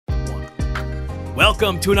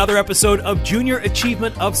Welcome to another episode of Junior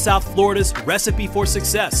Achievement of South Florida's Recipe for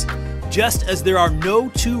Success. Just as there are no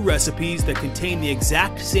two recipes that contain the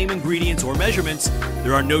exact same ingredients or measurements,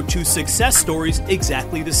 there are no two success stories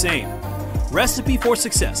exactly the same. Recipe for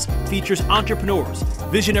Success features entrepreneurs,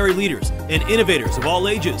 visionary leaders, and innovators of all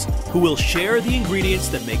ages who will share the ingredients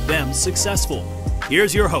that make them successful.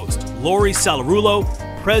 Here's your host, Lori Salarulo,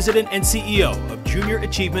 President and CEO of Junior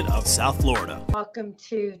Achievement of South Florida. Welcome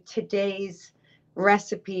to today's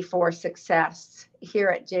Recipe for Success here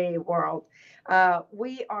at JA World.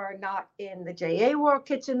 We are not in the JA World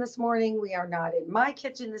kitchen this morning. We are not in my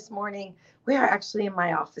kitchen this morning. We are actually in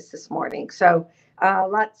my office this morning. So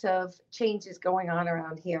lots of changes going on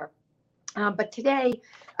around here. But today,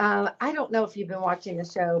 I don't know if you've been watching the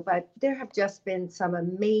show, but there have just been some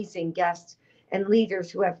amazing guests and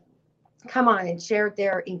leaders who have come on and shared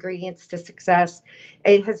their ingredients to success.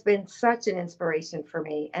 It has been such an inspiration for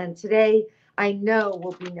me. And today, I know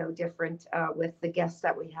will be no different with the guests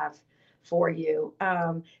that we have for you.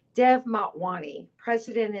 Dev Motwani,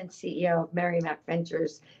 President and CEO of Merrimack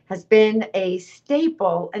Ventures, has been a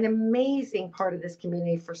staple, an amazing part of this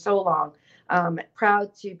community for so long.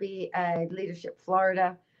 Proud to be a Leadership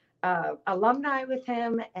Florida alumni with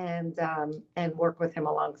him and work with him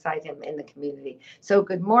alongside him in the community. So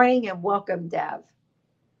good morning and welcome, Dev.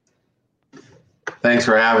 Thanks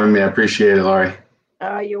for having me. I appreciate it, Lori.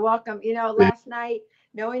 You're welcome. You know, last night,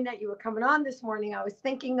 knowing that you were coming on this morning, I was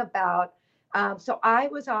thinking about, so I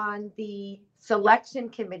was on the selection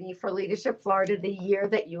committee for Leadership Florida the year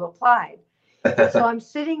that you applied. So I'm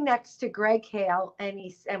sitting next to Greg Hale and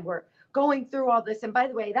we're going through all this. And by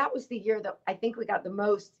the way, that was the year that I think we got the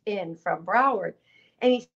most in from Broward.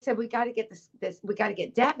 And he said, we got to get we got to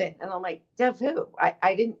get Devin. And I'm like, Dev who?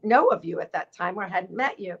 I didn't know of you at that time or I hadn't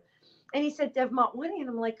met you. And he said, Dev Motwani. And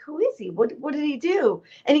I'm like, who is he? What did he do?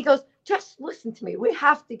 And he goes, just listen to me. We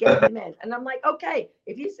have to get him in. And I'm like, okay,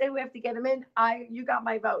 if you say we have to get him in, you got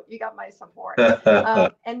my vote. You got my support.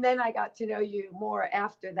 And then I got to know you more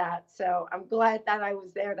after that. So I'm glad that I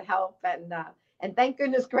was there to help. And thank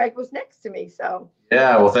goodness Greg was next to me. So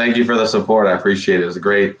yeah, well, thank you for the support. I appreciate it. It was a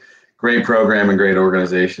great program and great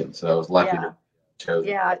organization. So I was lucky to chosen.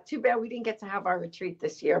 Yeah, too bad we didn't get to have our retreat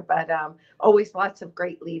this year, but always lots of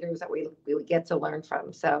great leaders that we get to learn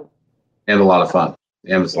from. So and a lot of fun.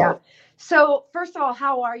 Yeah. So first of all,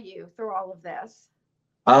 how are you through all of this?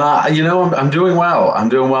 I'm doing well. I'm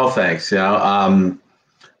doing well, thanks. The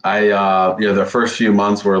first few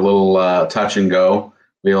months were a little touch and go.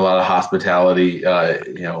 We had a lot of hospitality,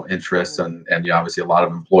 interests, and obviously a lot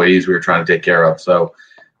of employees we were trying to take care of. So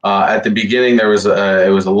at the beginning, it was a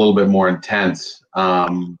little bit more intense.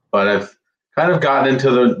 But I've kind of gotten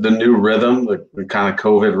into the new rhythm, the kind of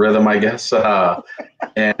COVID rhythm, I guess. Life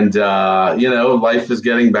is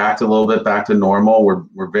getting a little bit back to normal.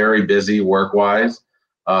 We're very busy work-wise,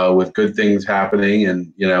 with good things happening,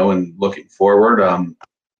 and looking forward.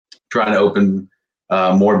 Trying to open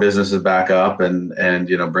more businesses back up and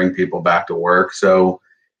bring people back to work. So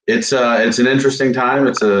it's an interesting time.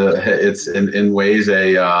 It's in ways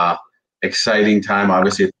a exciting time.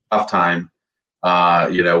 Obviously, a tough time.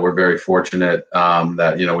 We're very fortunate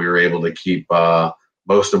that we were able to keep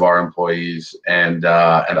most of our employees and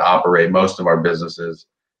operate most of our businesses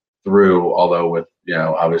through, although with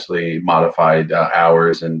obviously modified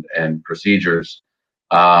hours and procedures.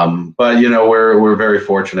 But we're very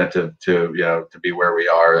fortunate to be where we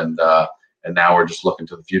are, and now we're just looking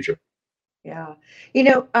to the future. Yeah,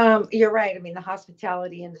 you're right. I mean, the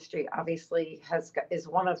hospitality industry obviously is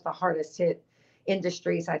one of the hardest hit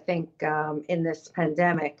industries, I think, in this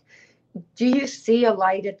pandemic. Do you see a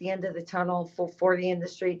light at the end of the tunnel for the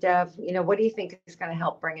industry, Dev? What do you think is going to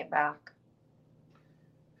help bring it back?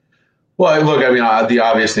 Well, look, I mean, the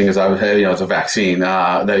obvious thing is, it's a vaccine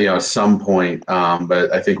that, at some point,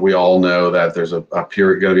 but I think we all know that there's going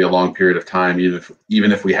to be a long period of time,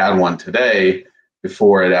 even if we had one today,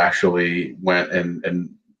 before it actually went and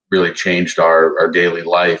really changed our daily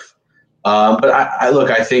life. But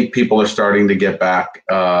I think people are starting to get back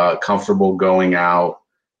comfortable going out.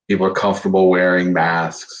 People are comfortable wearing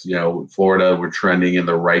masks. Florida, we're trending in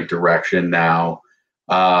the right direction now.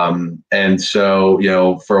 And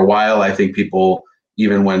so, for a while, I think people,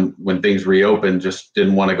 even when things reopened, just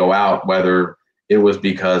didn't want to go out, whether it was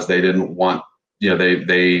because they didn't want,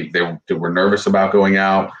 they were nervous about going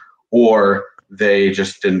out, or they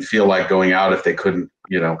just didn't feel like going out if they couldn't,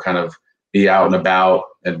 kind of be out and about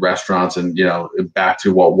at restaurants and, back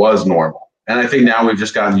to what was normal. And I think now we've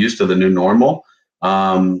just gotten used to the new normal.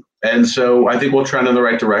 And so I think we'll trend in the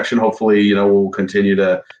right direction. Hopefully, we'll continue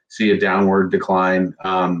to see a downward decline.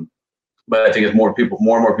 But I think as more and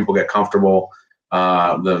more people get comfortable,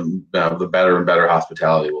 the better and better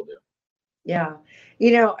hospitality will do. Yeah.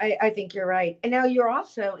 You know, I think you're right. And now you're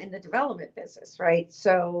also in the development business, right?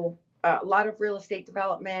 So a lot of real estate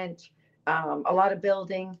development, a lot of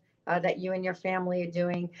building that you and your family are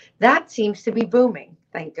doing. That seems to be booming.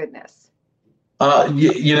 Thank goodness.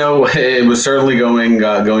 It was certainly going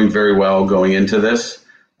very well going into this.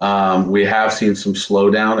 We have seen some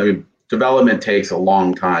slowdown. I mean, development takes a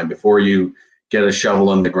long time. Before you get a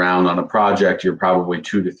shovel in the ground on a project, you're probably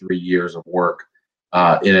 2 to 3 years of work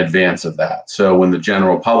in advance of that. So when the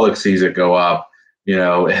general public sees it go up,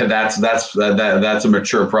 that's a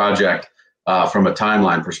mature project from a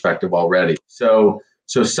timeline perspective already. So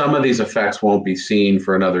some of these effects won't be seen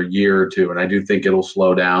for another year or two, and I do think it'll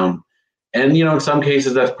slow down. And in some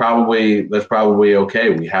cases that's probably okay.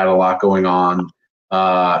 We had a lot going on,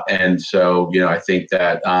 and so I think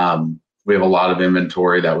that we have a lot of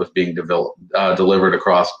inventory that was being delivered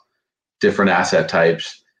across different asset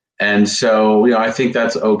types, and so I think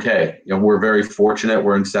that's okay. We're very fortunate.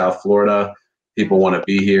 We're in South Florida. People want to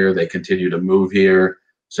be here. They continue to move here,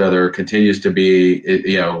 so there continues to be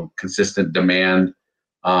consistent demand.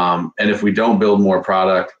 And if we don't build more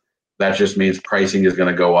product, that just means pricing is going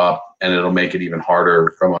to go up, and it'll make it even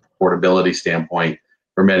harder from an affordability standpoint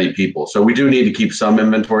for many people. So we do need to keep some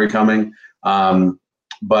inventory coming. But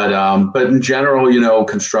in general,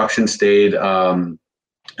 construction stayed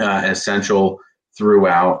essential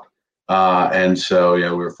throughout. And so, we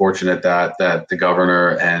were fortunate that the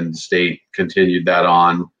governor and state continued that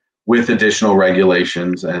on with additional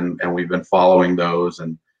regulations, and we've been following those.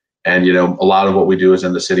 And a lot of what we do is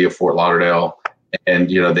in the city of Fort Lauderdale. And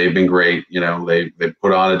they've been great. They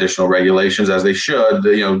put on additional regulations, as they should.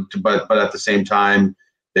 But at the same time,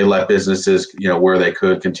 they let businesses where they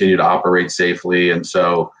could continue to operate safely. And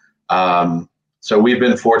so we've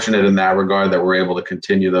been fortunate in that regard that we're able to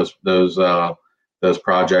continue those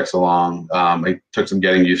projects along. It took some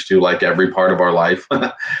getting used to, like every part of our life.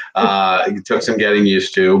 It took some getting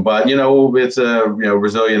used to, but it's a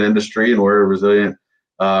resilient industry, and we're a resilient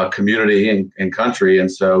community and country,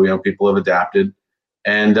 and so people have adapted.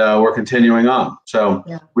 And we're continuing on. So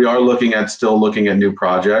we are still looking at new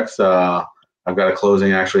projects. I've got a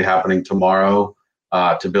closing actually happening tomorrow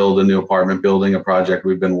to build a new apartment building, a project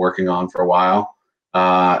we've been working on for a while.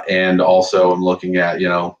 And also I'm looking at,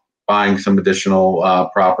 buying some additional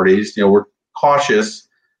properties. We're cautious,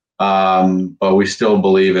 but we still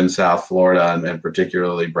believe in South Florida and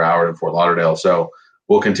particularly Broward and Fort Lauderdale. So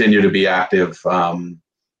we'll continue to be active.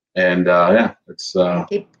 It's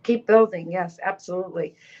keep building. Yes,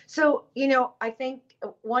 absolutely. So, I think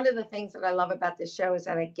one of the things that I love about this show is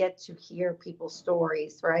that I get to hear people's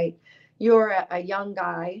stories, right? You're a young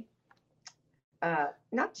guy,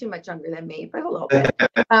 not too much younger than me, but a little bit.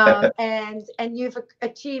 And you've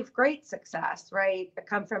achieved great success, right? I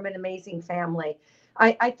come from an amazing family.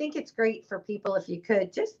 I think it's great for people, if you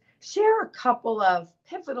could just share a couple of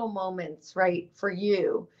pivotal moments, right, for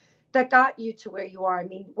you that got you to where you are. I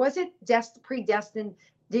mean, was it predestined?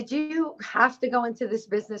 Did you have to go into this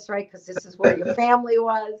business, right, because this is where your family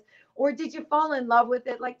was? Or did you fall in love with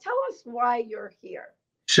it? Like, tell us why you're here.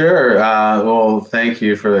 Sure. Well, thank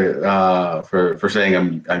you for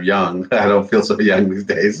saying I'm young. I don't feel so young these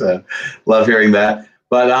days. Love hearing that.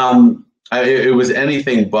 But it was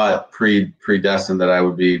anything but predestined that I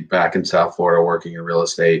would be back in South Florida working in real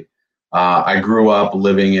estate. I grew up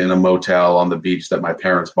living in a motel on the beach that my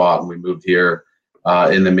parents bought, and we moved here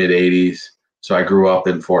in the mid '80s. So I grew up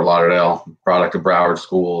in Fort Lauderdale, product of Broward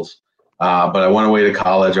schools. But I went away to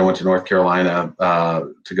college. I went to North Carolina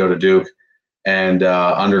to go to Duke and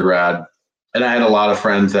undergrad. And I had a lot of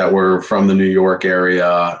friends that were from the New York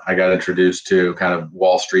area. I got introduced to kind of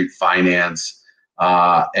Wall Street finance.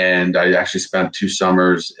 And I actually spent 2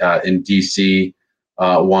 summers in DC.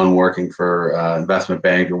 One working for investment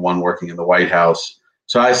bank and one working in the White House.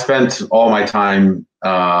 So I spent all my time,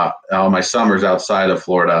 all my summers outside of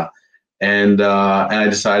Florida, and I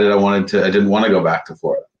decided I didn't want to go back to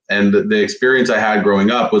Florida. And the experience I had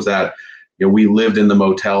growing up was that we lived in the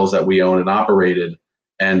motels that we owned and operated,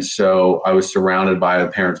 and so I was surrounded by a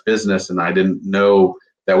parent's business, and I didn't know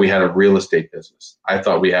that we had a real estate business. I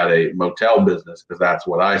thought we had a motel business because that's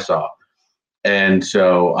what I saw, and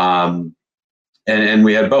so. And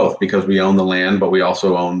we had both because we own the land, but we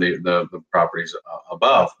also own the properties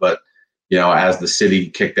above. But, as the city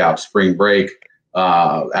kicked out spring break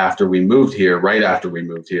after we moved here,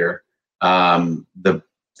 the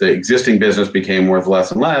existing business became worth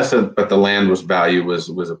less and less, but the land value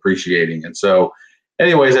was appreciating. And so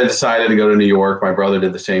anyways, I decided to go to New York. My brother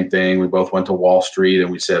did the same thing. We both went to Wall Street,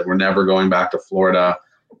 and we said, we're never going back to Florida.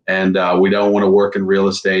 And we don't want to work in real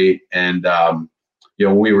estate. And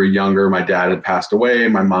when we were younger, my dad had passed away.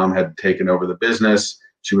 My mom had taken over the business.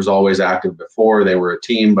 She was always active before. They were a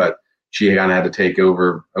team, but she kind of had to take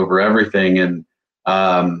over everything. And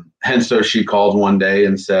so she called one day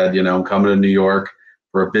and said, I'm coming to New York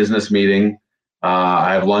for a business meeting.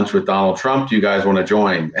 I have lunch with Donald Trump. Do you guys want to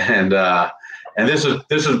join? And this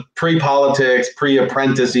is pre-politics,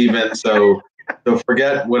 pre-apprentice even. So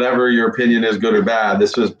forget whatever your opinion is, good or bad.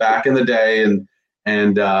 This was back in the day, and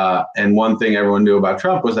one thing everyone knew about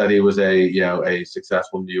Trump was that he was a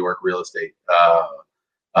successful New York real estate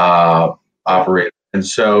operator. And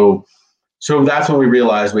so that's when we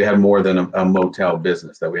realized we had more than a motel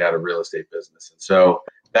business, that we had a real estate business. And so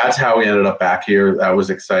that's how we ended up back here. That was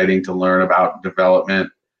exciting to learn about development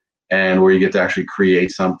and where you get to actually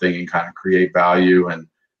create something and kind of create value. And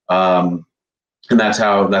that's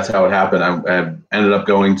how it happened. I ended up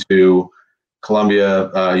going to Columbia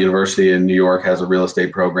University in New York, has a real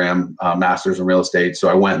estate program, master's in real estate. So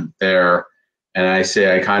I went there, and I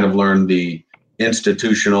kind of learned the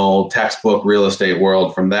institutional textbook real estate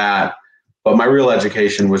world from that. But my real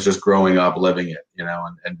education was just growing up, living it,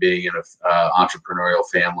 and being in an entrepreneurial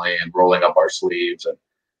family and rolling up our sleeves. And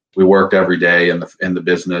we worked every day in the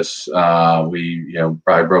business. We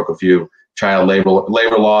probably broke a few child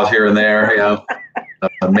labor laws here and there.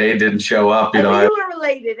 A maid didn't show up. You were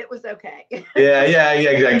related. It was okay. Yeah.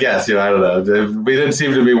 I guess I don't know. We didn't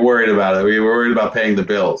seem to be worried about it. We were worried about paying the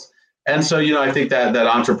bills. And so I think that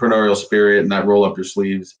entrepreneurial spirit and that roll up your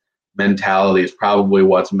sleeves mentality is probably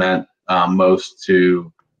what's meant most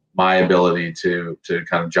to my ability to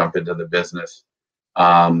kind of jump into the business.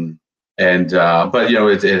 But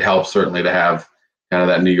it helps certainly to have kind of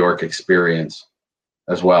that New York experience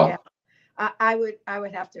as well. Yeah. I would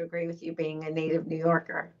have to agree with you, being a native New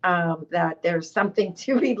Yorker, that there's something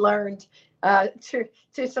to be learned to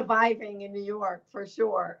surviving in New York for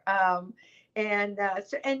sure. You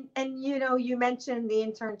mentioned the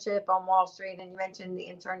internship on Wall Street, and you mentioned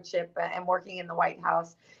the internship and working in the White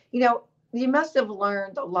House. You must have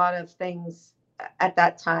learned a lot of things at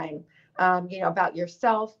that time, about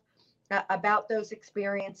yourself, about those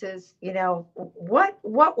experiences. What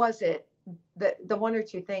was it, the one or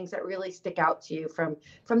two things that really stick out to you from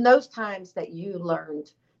those times that you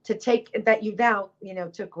learned to take, that you now,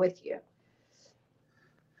 took with you?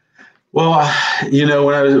 Well,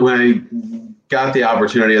 when I got the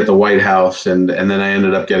opportunity at the White House, and then I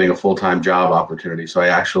ended up getting a full-time job opportunity. So I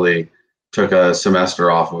actually took a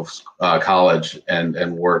semester off of college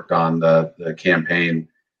and worked on the campaign,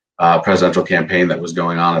 presidential campaign that was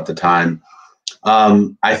going on at the time.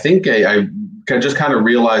 I think I just kind of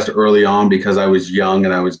realized early on, because I was young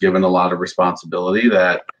and I was given a lot of responsibility,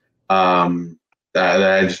 that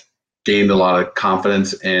I just gained a lot of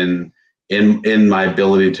confidence in my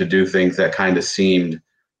ability to do things that kind of seemed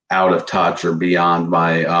out of touch or beyond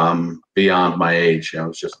my age. I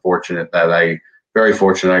was just very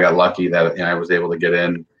fortunate. I got lucky that I was able to get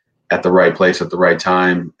in at the right place at the right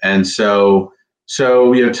time. And so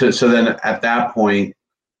then at that point,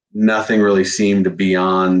 nothing really seemed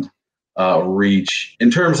beyond reach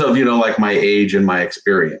in terms of like my age and my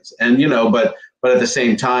experience. And but at the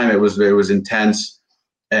same time, it was intense,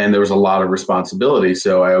 and there was a lot of responsibility.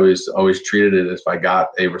 So I always treated it as if I got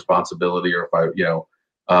a responsibility, or if I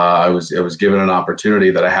was given an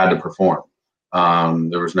opportunity, that I had to perform.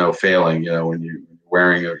 There was no failing. When you're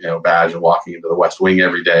wearing a badge and walking into the West Wing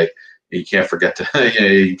every day, you can't forget to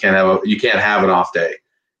you can't have an off day.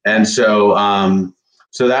 And so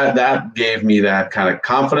that gave me that kind of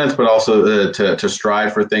confidence, but also to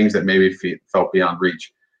strive for things that maybe felt beyond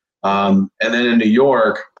reach. And then in New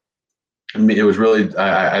York, it was really,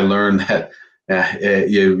 I learned that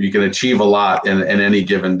you can achieve a lot in any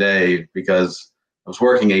given day, because I was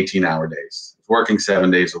working 18-hour days, working 7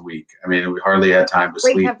 days a week. I mean, we hardly had time to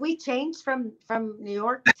sleep. Wait, have we changed from New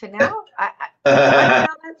York to now? That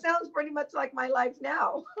sounds pretty much like my life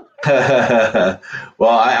now.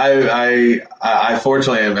 Well, I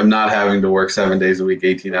fortunately am not having to work 7 days a week,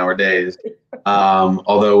 18-hour days.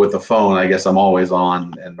 Although with the phone, I guess I'm always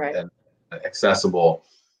on and accessible.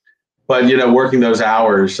 But working those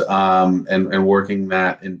hours and working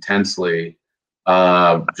that intensely,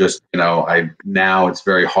 now it's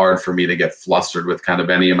very hard for me to get flustered with kind of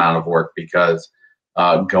any amount of work, because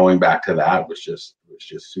going back to that was just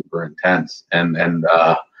super intense. And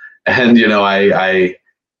I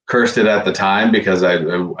cursed it at the time, because I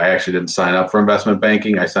actually didn't sign up for investment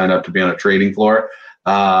banking. I signed up to be on a trading floor,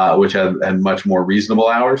 which had much more reasonable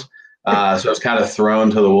hours. So I was kind of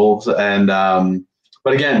thrown to the wolves. And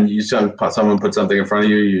but again, someone put something in front of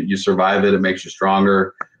you, you survive it. It makes you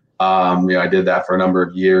stronger. I did that for a number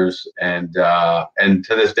of years, and to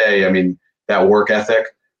this day, I mean, that work ethic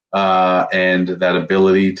and that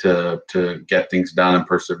ability to get things done and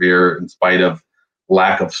persevere in spite of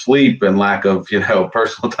lack of sleep and lack of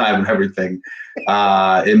personal time and everything.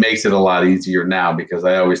 It makes it a lot easier now, because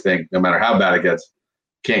I always think no matter how bad it gets,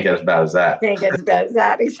 can't get as bad as that. Can't get as bad as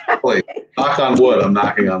that. Exactly. Knock on wood. I'm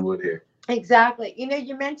knocking on wood here. Exactly.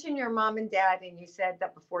 You mentioned your mom and dad, and you said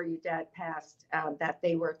that before your dad passed, that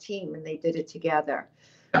they were a team and they did it together.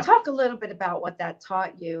 Yeah. Talk a little bit about what that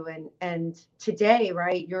taught you. And today,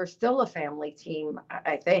 right, you're still a family team,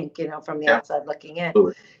 I think, from the outside looking in.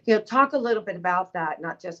 Absolutely. Talk a little bit about that,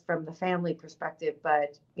 not just from the family perspective,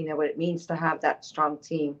 but, what it means to have that strong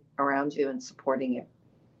team around you and supporting you.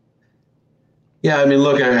 Yeah, I mean,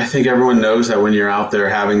 look, I think everyone knows that when you're out there,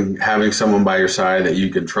 having someone by your side that you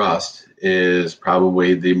can trust is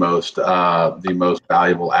probably the most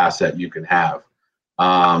valuable asset you can have.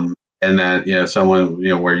 And that, someone,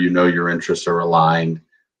 where your interests are aligned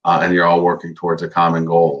and you're all working towards a common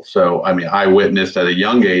goal. So, I mean, I witnessed at a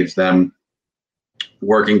young age them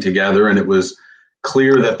working together, and it was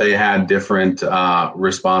clear that they had different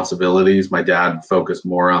responsibilities. My dad focused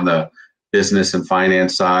more on the business and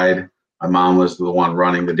finance side. My mom was the one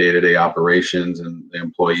running the day-to-day operations and the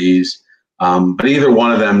employees. But either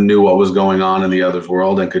one of them knew what was going on in the other's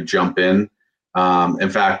world and could jump in. In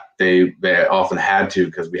fact, they often had to,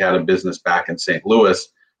 because we had a business back in St. Louis,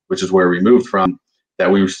 which is where we moved from,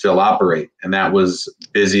 that we would still operate. And that was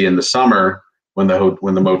busy in the summer when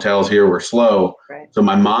the motels here were slow. Right. So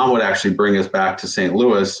my mom would actually bring us back to St.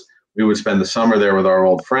 Louis. We would spend the summer there with our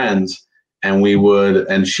old friends. And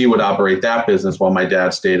she would operate that business while my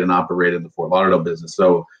dad stayed and operated the Fort Lauderdale business.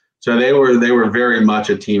 So they were very much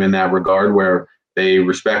a team in that regard, where they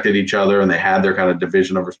respected each other and they had their kind of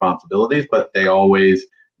division of responsibilities, but they always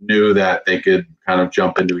knew that they could kind of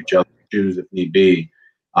jump into each other's shoes if need be.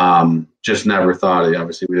 Just never thought,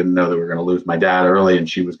 obviously we didn't know that we were going to lose my dad early and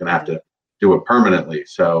she was going to have to do it permanently.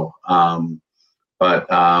 So, but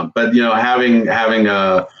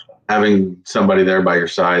having somebody there by your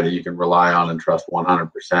side that you can rely on and trust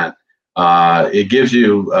 100%, it gives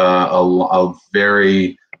you a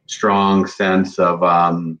very strong sense of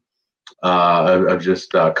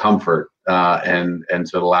just comfort, and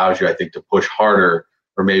so it allows you, I think, to push harder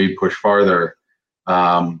or maybe push farther,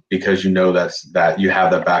 because that you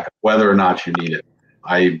have that backup, whether or not you need it.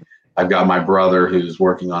 I've got my brother who's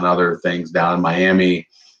working on other things down in Miami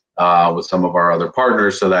with some of our other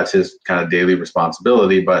partners, so that's his kind of daily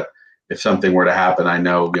responsibility. But if something were to happen, I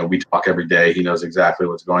know, we talk every day. He knows exactly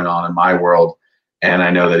what's going on in my world, and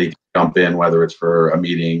I know that he can jump in, whether it's for a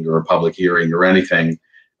meeting or a public hearing or anything.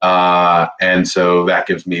 And so that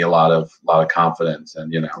gives me a lot of confidence.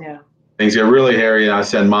 And things get really hairy, and I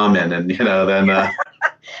send mom in, and then.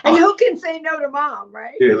 And who can say no to mom,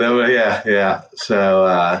 right? Yeah.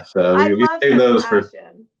 So we save those for.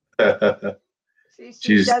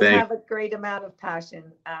 She does have a great amount of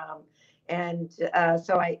passion. And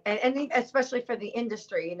so I especially for the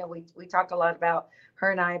industry, we talk a lot about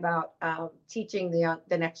her and I about teaching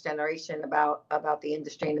the next generation about the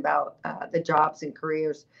industry and about the jobs and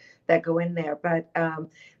careers that go in there. But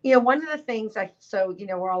one of the things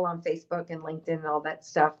we're all on Facebook and LinkedIn and all that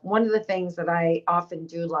stuff. One of the things that I often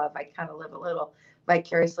do love, I kind of live a little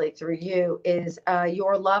vicariously through you, is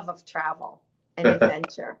your love of travel and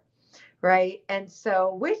adventure, right? And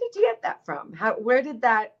so where did you get that from? Where did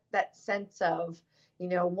that sense of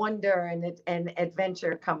wonder and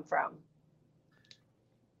adventure come from?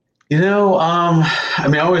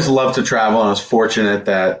 I always loved to travel, and I was fortunate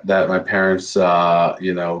that my parents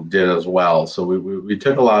did as well. So we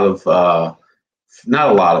took a lot of not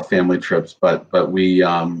a lot of family trips, but I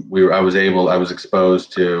was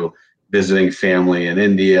exposed to visiting family in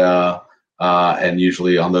India, and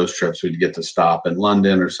usually on those trips we'd get to stop in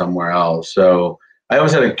London or somewhere else. So I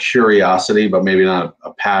always had a curiosity, but maybe not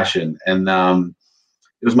a passion. And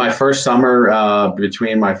it was my first summer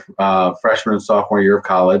between my freshman and sophomore year of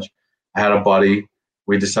college. I had a buddy.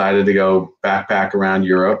 We decided to go backpack around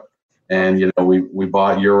Europe, and we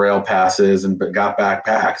bought Eurail passes and got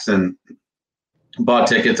backpacks and bought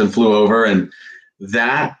tickets and flew over. And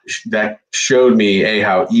that showed me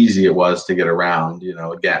how easy it was to get around.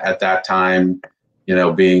 Again, at that time,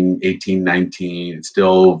 being 18, 19, it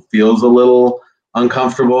still feels a little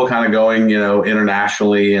uncomfortable kind of going,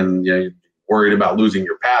 internationally, and you're worried about losing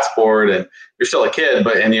your passport, and you're still a kid,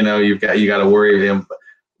 but you got to worry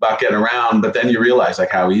about getting around. But then you realize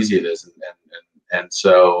how easy it is, and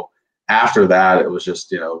so after that, it was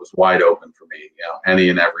just it was wide open for me. Any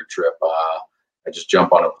and every trip, I just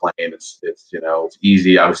jump on a plane. It's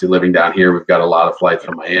easy. Obviously, living down here, we've got a lot of flights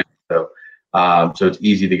from Miami, so it's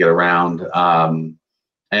easy to get around.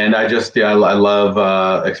 And I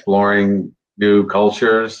love exploring new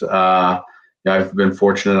cultures. I've been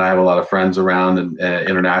fortunate. I have a lot of friends around and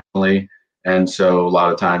internationally, and so a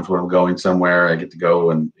lot of times when I'm going somewhere, I get to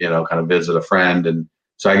go and kind of visit a friend, and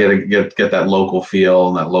so I get to get that local feel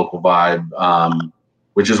and that local vibe,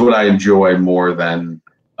 which is what I enjoy more than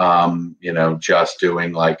just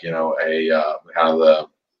doing like a kind of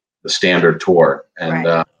the standard tour. And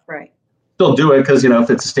right. Still do it because if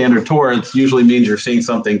it's a standard tour, it usually means you're seeing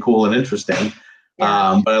something cool and interesting.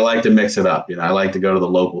 Yeah. But I like to mix it up. I like to go to the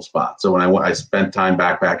local spot. So when I spent time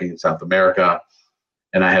backpacking in South America,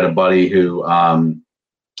 and I had a buddy who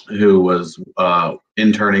was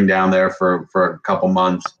interning down there for a couple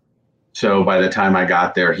months. So by the time I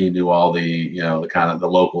got there, he knew all the the kind of the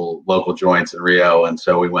local joints in Rio, and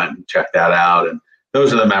so we went and checked that out. And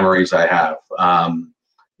those are the memories I have.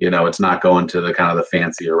 It's not going to the kind of the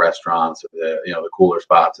fancier restaurants, or the cooler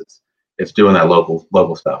spots. It's doing that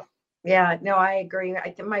local stuff. Yeah, no, I agree.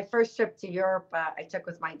 My first trip to Europe, I took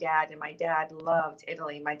with my dad, and my dad loved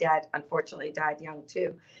Italy. My dad unfortunately died young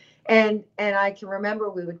too. And I can remember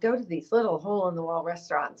we would go to these little hole in the wall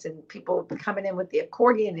restaurants, and people would be coming in with the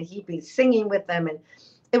accordion, and he'd be singing with them. And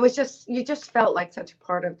it was you just felt like such a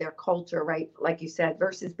part of their culture, right? Like you said,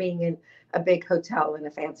 versus being in a big hotel in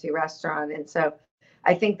a fancy restaurant. And so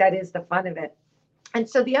I think that is the fun of it. And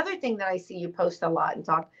so the other thing that I see you post a lot and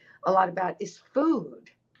talk a lot about is food.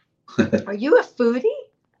 Are you a foodie?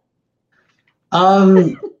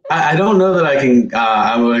 I don't know that I can.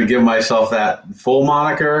 I'm going to give myself that full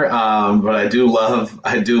moniker, but I do love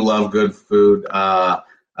good food. I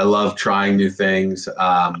love trying new things.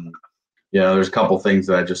 There's a couple things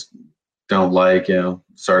that I just don't like.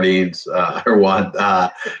 Sardines or what.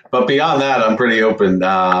 But beyond that, I'm pretty open.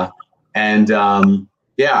 I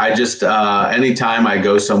just anytime I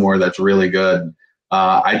go somewhere that's really good,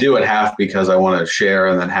 I do it half because I want to share,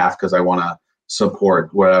 and then half because I want to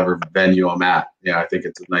support whatever venue I'm at. I think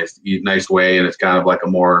it's a nice way, and it's kind of like a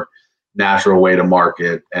more natural way to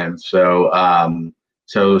market. And so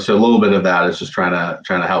so a little bit of that is just trying to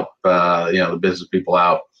help the business people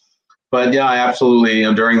out. But yeah, I absolutely,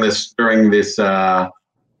 during this the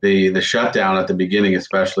shutdown at the beginning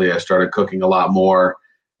especially, I started cooking a lot more.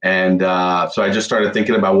 And so I just started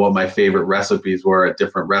thinking about what my favorite recipes were at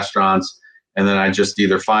different restaurants, and then I just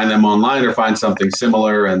either find them online or find something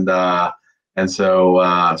similar. And so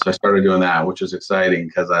I started doing that, which is exciting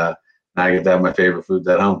because now I get to have my favorite foods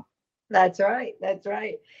at home. That's right. That's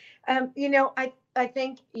right. I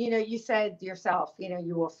think, you said yourself,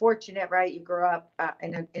 you were fortunate, right? You grew up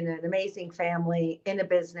in an amazing family, in a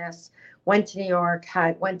business, went to New York,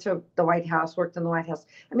 went to the White House, worked in the White House.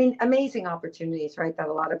 I mean, amazing opportunities, right? That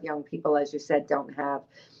a lot of young people, as you said, don't have.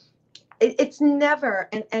 It's never,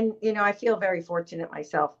 and I feel very fortunate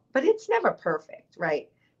myself, but it's never perfect, right?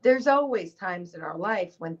 There's always times in our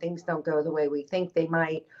life when things don't go the way we think they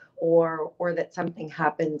might, or that something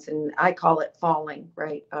happens, and I call it falling,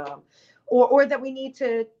 right? Or that we need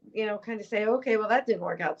to, kind of say, okay, well, that didn't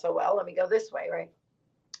work out so well. Let me go this way, right?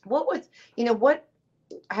 What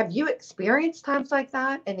have you experienced times like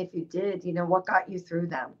that? And if you did, what got you through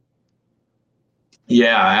them?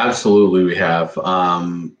 Yeah, absolutely, we have.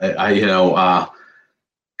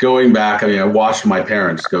 Going back, I watched my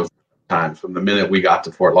parents go times from the minute we got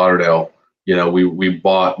to Fort Lauderdale.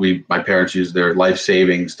 My parents used their life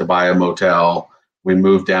savings to buy a motel. We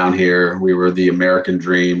moved down here. We were the American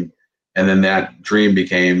dream. And then that dream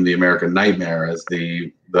became the American nightmare as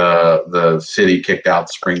the city kicked out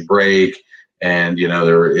spring break, and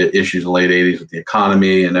there were issues in the late 80s with the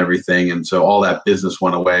economy and everything, and so all that business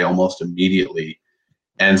went away almost immediately.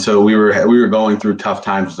 And so we were going through tough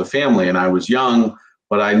times as a family, and I was young,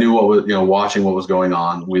 but I knew what was watching what was going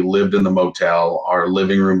on. We lived in the motel. Our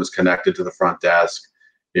living room was connected to the front desk.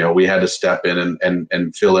 We had to step in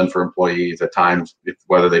and fill in for employees at times,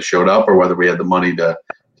 whether they showed up or whether we had the money to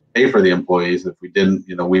pay for the employees. If we didn't,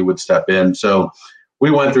 we would step in. So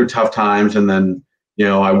we went through tough times, and then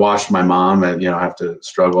I watched my mom and have to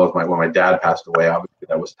struggle when my dad passed away. Obviously,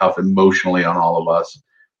 that was tough emotionally on all of us.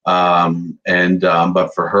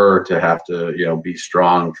 But for her to have to be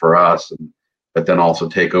strong for us, but then also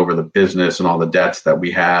take over the business and all the debts that we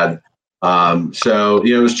had. So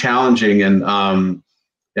it was challenging, and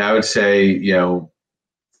I would say as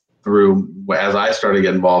I started to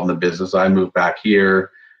get involved in the business, I moved back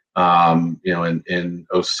here. In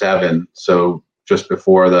 2007, so just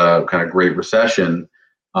before the kind of Great Recession.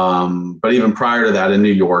 But even prior to that in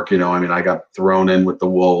New York, I got thrown in with the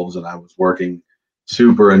wolves, and I was working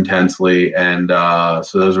super intensely. And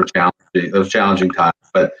so those were challenging times.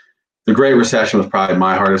 But the Great Recession was probably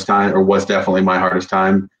my hardest time, or was definitely my hardest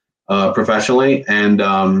time. professionally. And,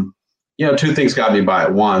 two things got me by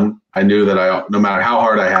it. One, I knew that no matter how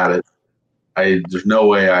hard I had it, there's no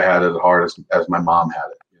way I had it as hard as my mom had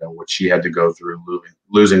it, what she had to go through,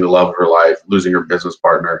 losing the love of her life, losing her business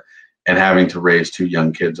partner, and having to raise two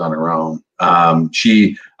young kids on her own. I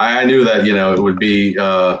knew that, it would be,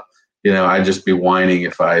 I'd just be whining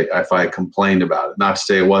if I complained about it. Not to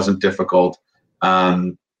say it wasn't difficult.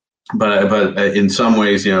 But in some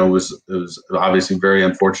ways, it was obviously very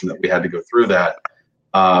unfortunate we had to go through that.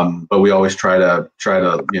 But we always try to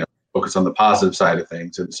focus on the positive side of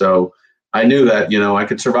things. And so I knew that, I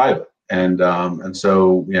could survive it. And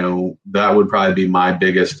so, that would probably be my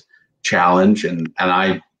biggest challenge. And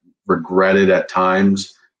I regretted at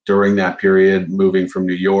times during that period, moving from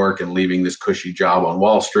New York and leaving this cushy job on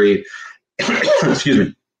Wall Street. Excuse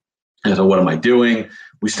me. And so what am I doing?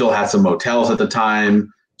 We still had some motels at the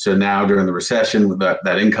time. So now during the recession,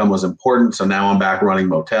 that income was important. So now I'm back running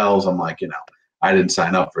motels. I'm like, I didn't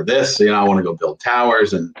sign up for this. I want to go build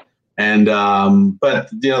towers but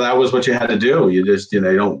that was what you had to do. You just,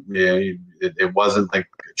 it wasn't like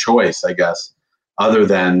a choice, I guess, other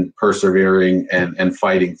than persevering and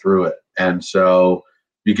fighting through it. And so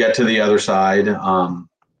you get to the other side. I'll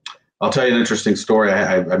tell you an interesting story.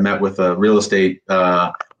 I met with a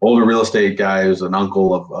older real estate guy who's an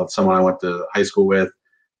uncle of someone I went to high school with,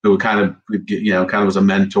 who kind of was a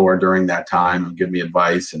mentor during that time and give me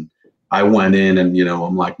advice. And I went in and,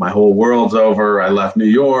 I'm like, my whole world's over. I left New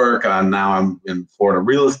York. Now I'm in Florida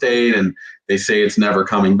real estate, and they say it's never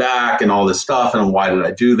coming back and all this stuff. And why did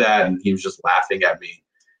I do that? And he was just laughing at me,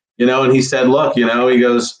 and he said, look, he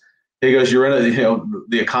goes, you're in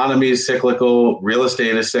the economy is cyclical. Real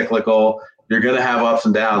estate is cyclical. You're going to have ups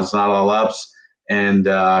and downs. It's not all ups. And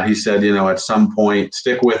he said, at some point,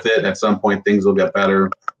 stick with it. At some point, things will get better.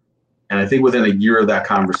 And I think within a year of that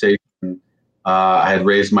conversation, I had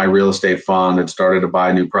raised my real estate fund and started to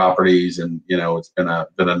buy new properties. And, it's been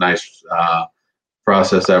a nice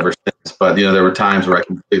process ever since. But, there were times where I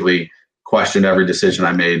completely questioned every decision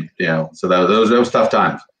I made, so those tough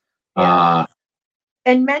times.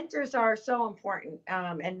 And mentors are so important.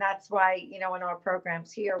 And that's why, in our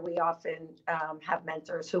programs here, we often have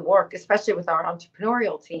mentors who work, especially with our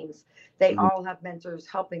entrepreneurial teams. They all have mentors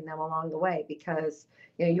helping them along the way because,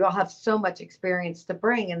 you all have so much experience to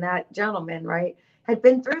bring. And that gentleman, right, had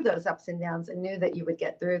been through those ups and downs and knew that you would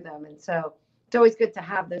get through them. And so it's always good to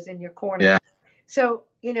have those in your corner. Yeah. So,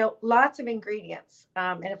 lots of ingredients.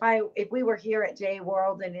 And if we were here at JA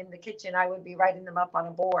World and in the kitchen, I would be writing them up on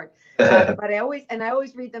a board. But I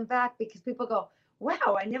always read them back because people go,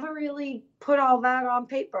 wow, I never really put all that on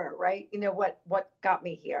paper, right? What got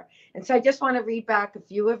me here. And so I just want to read back a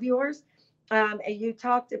few of yours. And you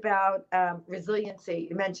talked about resiliency.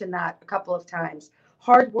 You mentioned that a couple of times.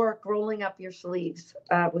 Hard work, rolling up your sleeves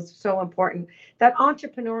was so important. That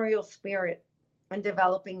entrepreneurial spirit and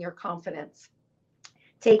developing your confidence.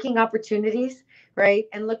 Taking opportunities, right?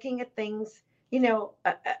 And looking at things,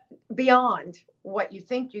 beyond what you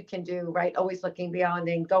think you can do, right? Always looking beyond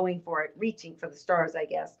and going for it, reaching for the stars, I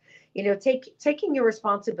guess. Taking your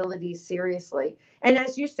responsibilities seriously. And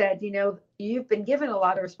as you said, you've been given a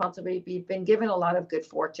lot of responsibility, but you've been given a lot of good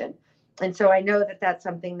fortune. And so I know that that's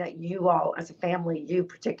something that you all as a family, you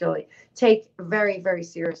particularly, take very, very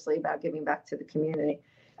seriously about giving back to the community.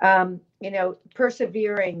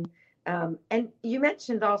 Persevering. And you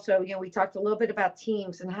mentioned also, we talked a little bit about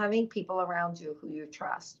teams and having people around you who you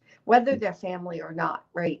trust, whether they're family or not,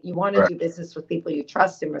 right? You want to do business with people you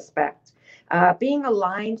trust and respect. Being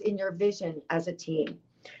aligned in your vision as a team.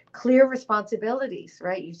 Clear responsibilities,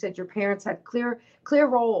 right? You said your parents had clear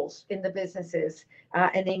roles in the businesses,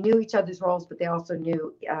 and they knew each other's roles, but they also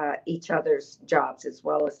knew each other's jobs as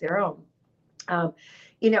well as their own.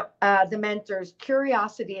 The mentors,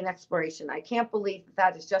 curiosity and exploration. I can't believe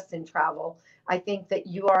that is just in travel. I think that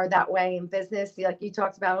you are that way in business. Like you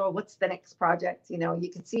talked about, what's the next project? You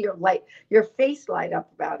can see your face light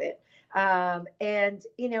up about it. And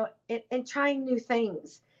trying new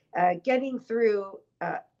things, getting through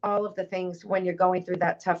all of the things when you're going through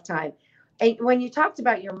that tough time. And when you talked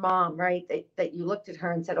about your mom, right, that you looked at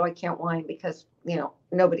her and said, I can't whine because,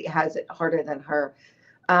 nobody has it harder than her.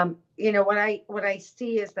 What I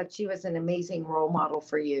see is that she was an amazing role model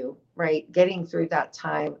for you, right? Getting through that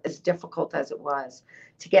time, as difficult as it was,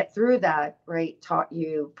 to get through that, right, taught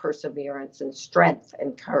you perseverance and strength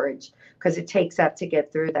and courage, because it takes that to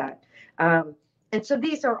get through that. And so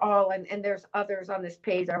these are all, and there's others on this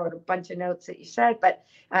page. I wrote a bunch of notes that you said, but,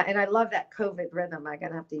 and I love that COVID rhythm. I'm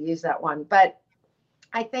going to have to use that one. But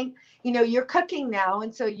I think, you're cooking now.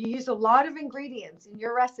 And so you use a lot of ingredients in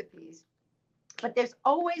your recipes. but there's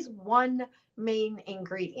always one main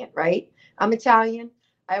ingredient, right? I'm Italian.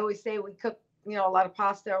 I always say we cook, a lot of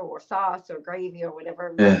pasta or sauce or gravy or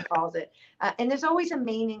whatever everybody calls it. And there's always a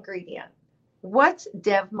main ingredient. What's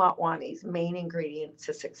Dev Motwani's main ingredient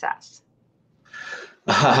to success?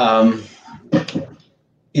 I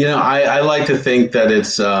like to think that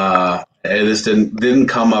it's this didn't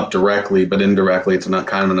come up directly, but indirectly, it's not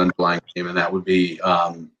kind of an underlying theme, and that would be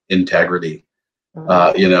integrity.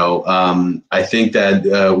 I think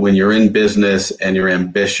that when you're in business and you're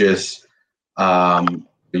ambitious,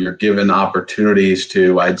 you're given opportunities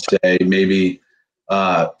to, I'd say, maybe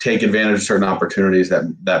take advantage of certain opportunities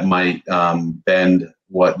that might bend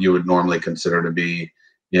what you would normally consider to be,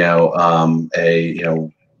 the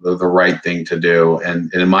right thing to do.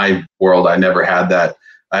 And in my world, I never had that.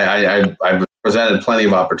 I've presented plenty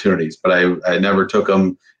of opportunities, but I never took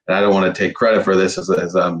them. And I don't want to take credit for this as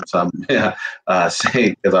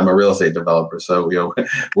saying, because I'm a real estate developer. So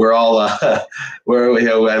we're all I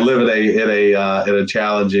live in a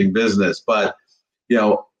challenging business, but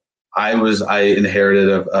I inherited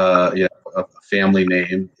a family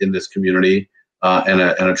name in this community and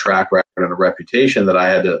a track record and a reputation that I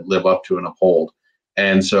had to live up to and uphold.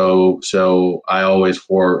 And so I always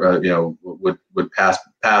would pass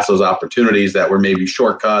those opportunities that were maybe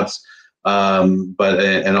shortcuts,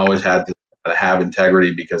 but always had to have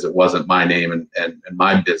integrity because it wasn't my name and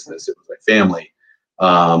my business, it was my family.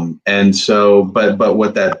 But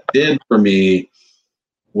what that did for me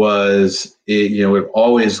was it would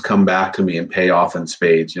always come back to me and pay off in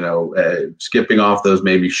spades. Skipping off those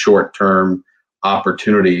maybe short-term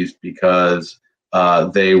opportunities because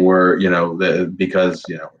they were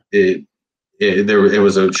it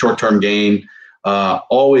was a short-term gain.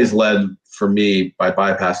 Always led for me by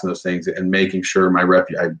bypassing those things and making sure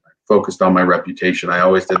I focused on my reputation. I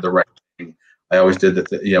always did the right thing. I always did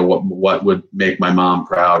what would make my mom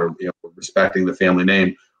proud, or respecting the family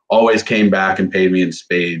name. Always came back and paid me in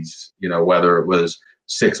spades. Whether it was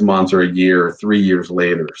 6 months or a year or 3 years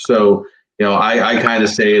later. So I kind of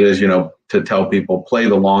say it as to tell people, play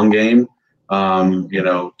the long game. Don't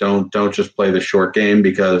just play the short game,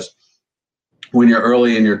 because when you're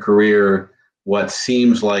early in your career, what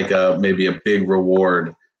seems like maybe a big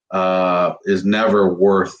reward is never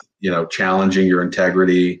worth challenging your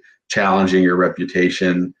integrity, challenging your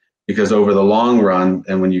reputation, because over the long run,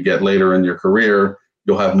 and when you get later in your career,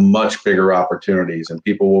 you'll have much bigger opportunities, and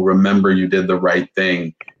people will remember you did the right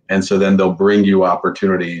thing, and so then they'll bring you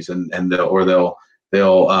opportunities, and they'll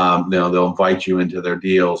invite you into their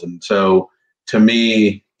deals. And so to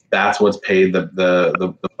me, that's what's paid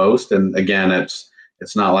the most. And again, it's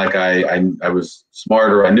not like I was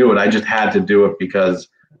smart or I knew it. I just had to do it because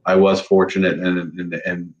I was fortunate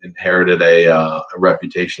and inherited a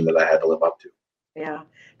reputation that I had to live up to. Yeah,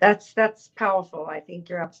 that's powerful. I think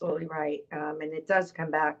you're absolutely right. And it does come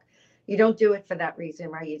back. You don't do it for that reason,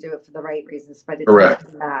 right? You do it for the right reasons, but it does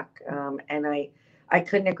come back. And I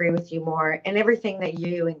couldn't agree with you more. And everything that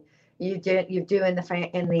you do in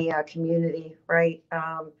the community, right?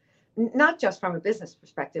 Not just from a business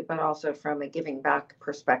perspective, but also from a giving back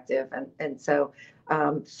perspective. And so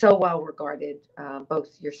well regarded,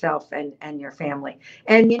 both yourself and your family.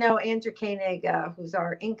 And, Andrew Koenig, who's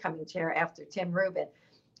our incoming chair after Tim Rubin,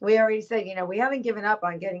 we already said, we haven't given up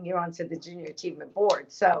on getting you onto the Junior Achievement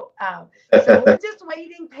Board. So we're just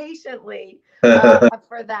waiting patiently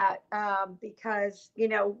for that, because,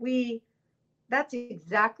 that's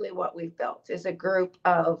exactly what we've built, is a group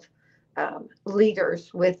of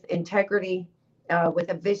leaders with integrity, with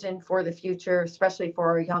a vision for the future, especially for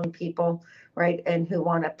our young people, right? And who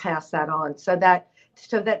want to pass that on so that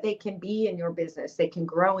they can be in your business, they can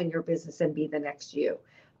grow in your business and be the next you.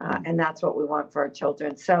 And that's what we want for our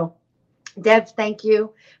children. So Dev, thank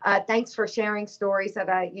you. Thanks for sharing stories that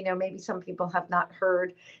maybe some people have not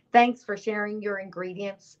heard. Thanks for sharing your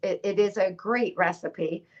ingredients. It is a great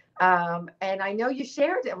recipe. And I know you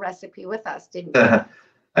shared a recipe with us, didn't you?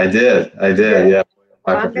 I did. Yeah.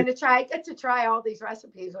 Well, I'm going to get to try all these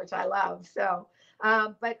recipes, which I love. So,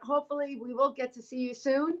 but hopefully we will get to see you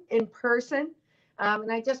soon in person.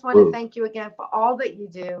 And I just want to thank you again for all that you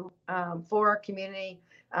do for our community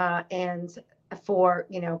and for,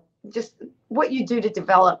 just what you do to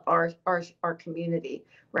develop our community,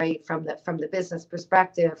 right? From the business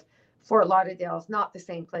perspective. Fort Lauderdale is not the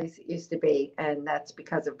same place it used to be, and that's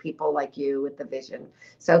because of people like you with the vision.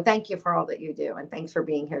 So thank you for all that you do, and thanks for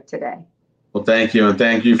being here today. Well, thank you, and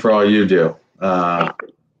thank you for all you do,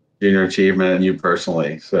 Junior Achievement, and you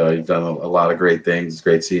personally. So you've done a lot of great things. It's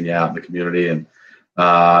great seeing you out in the community, and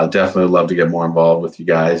definitely love to get more involved with you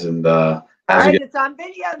guys. And All right, it's on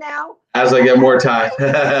video now. As I get more time.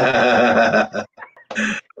 I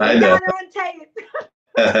know. Got her on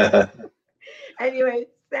tape. Anyway,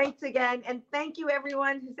 thanks again. And thank you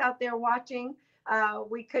everyone who's out there watching.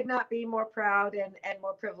 We could not be more proud and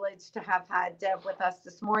more privileged to have had Deb with us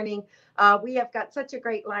this morning. We have got such a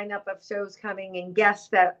great lineup of shows coming and guests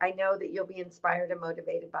that I know that you'll be inspired and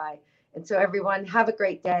motivated by. And so everyone, have a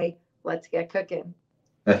great day. Let's get cooking.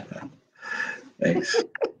 Thanks.